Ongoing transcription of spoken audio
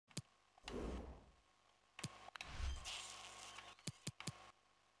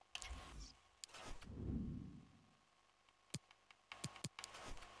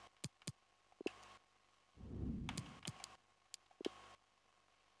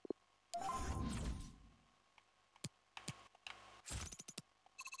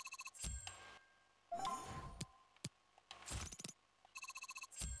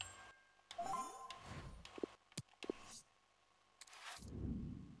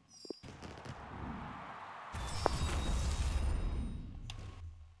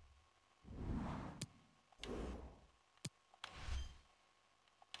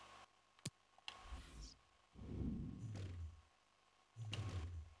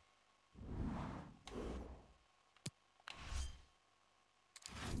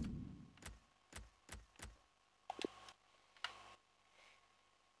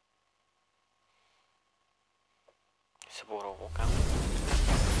Support or walk out.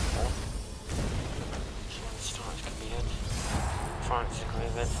 Or stance could be good. France could be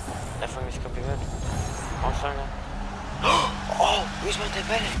good. Left wing could be good. Barcelona. Oh, who's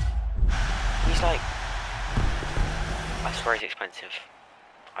Montebello? He's like, I swear he's expensive.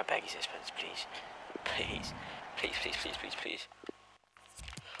 I beg he's expensive, please. Please. Please, please, please, please, please.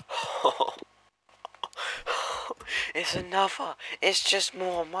 It's another. It's just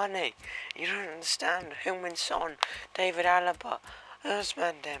more money. You don't understand. Heung-min Son, David Alaba,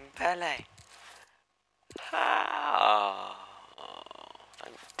 Ousmane Dembele.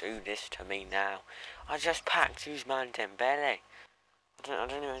 Don't do this to me now. I just packed Ousmane Dembele. I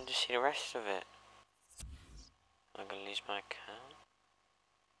don't even see the rest of it. I'm gonna lose my account.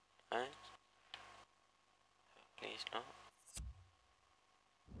 No? Please not.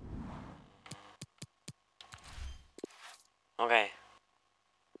 Okay.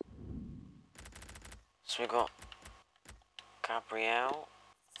 So we got Gabriel.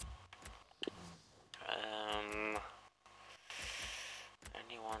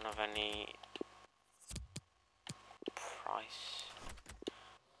 Anyone of any price?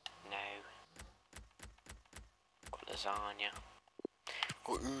 No. Got lasagna.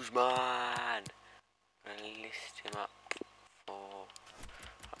 Got Ousmane. I'm gonna list him up for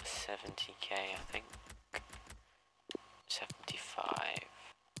about 70k, I think. 75.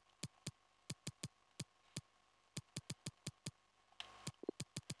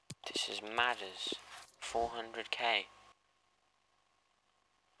 This is Matters. 400k.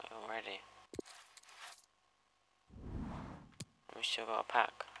 Already. We still got a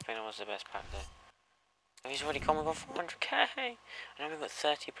pack. I think that was the best pack though. He's already come with 400k. And now we've got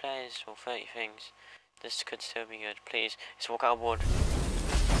 30 players or 30 things. This could still be good. Please, let's walk out board.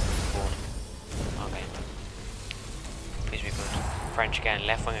 Board. Okay. Please be good. French again,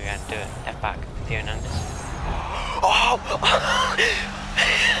 left wing again, do it. Left back. Theo Hernandez. Oh!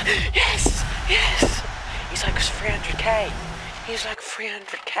 Yes! Yes! He's like 300k. He's like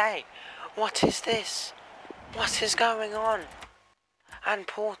 300k. What is this? What is going on? And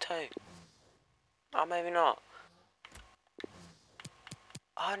Porto. Oh, maybe not.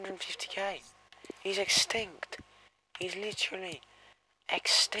 150k. He's extinct. He's literally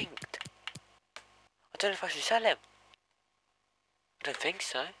extinct. I don't know if I should sell him. I don't think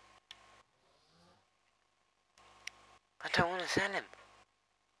so. I don't want to sell him.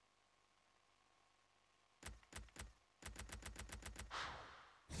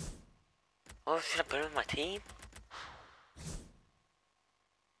 Or should I put him in my team?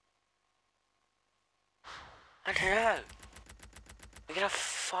 I don't know. We could have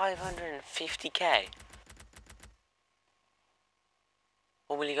 550k.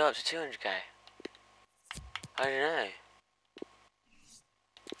 Or will he go up to 200k? I don't know.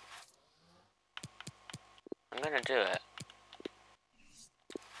 I'm gonna do it.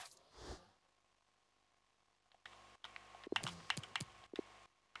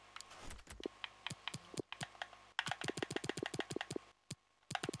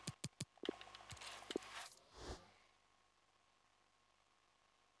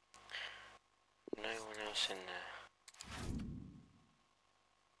 No one else in there.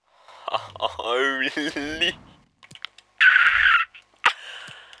 Holy.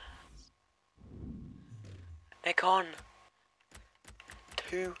 They're gone.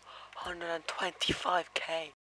 225k.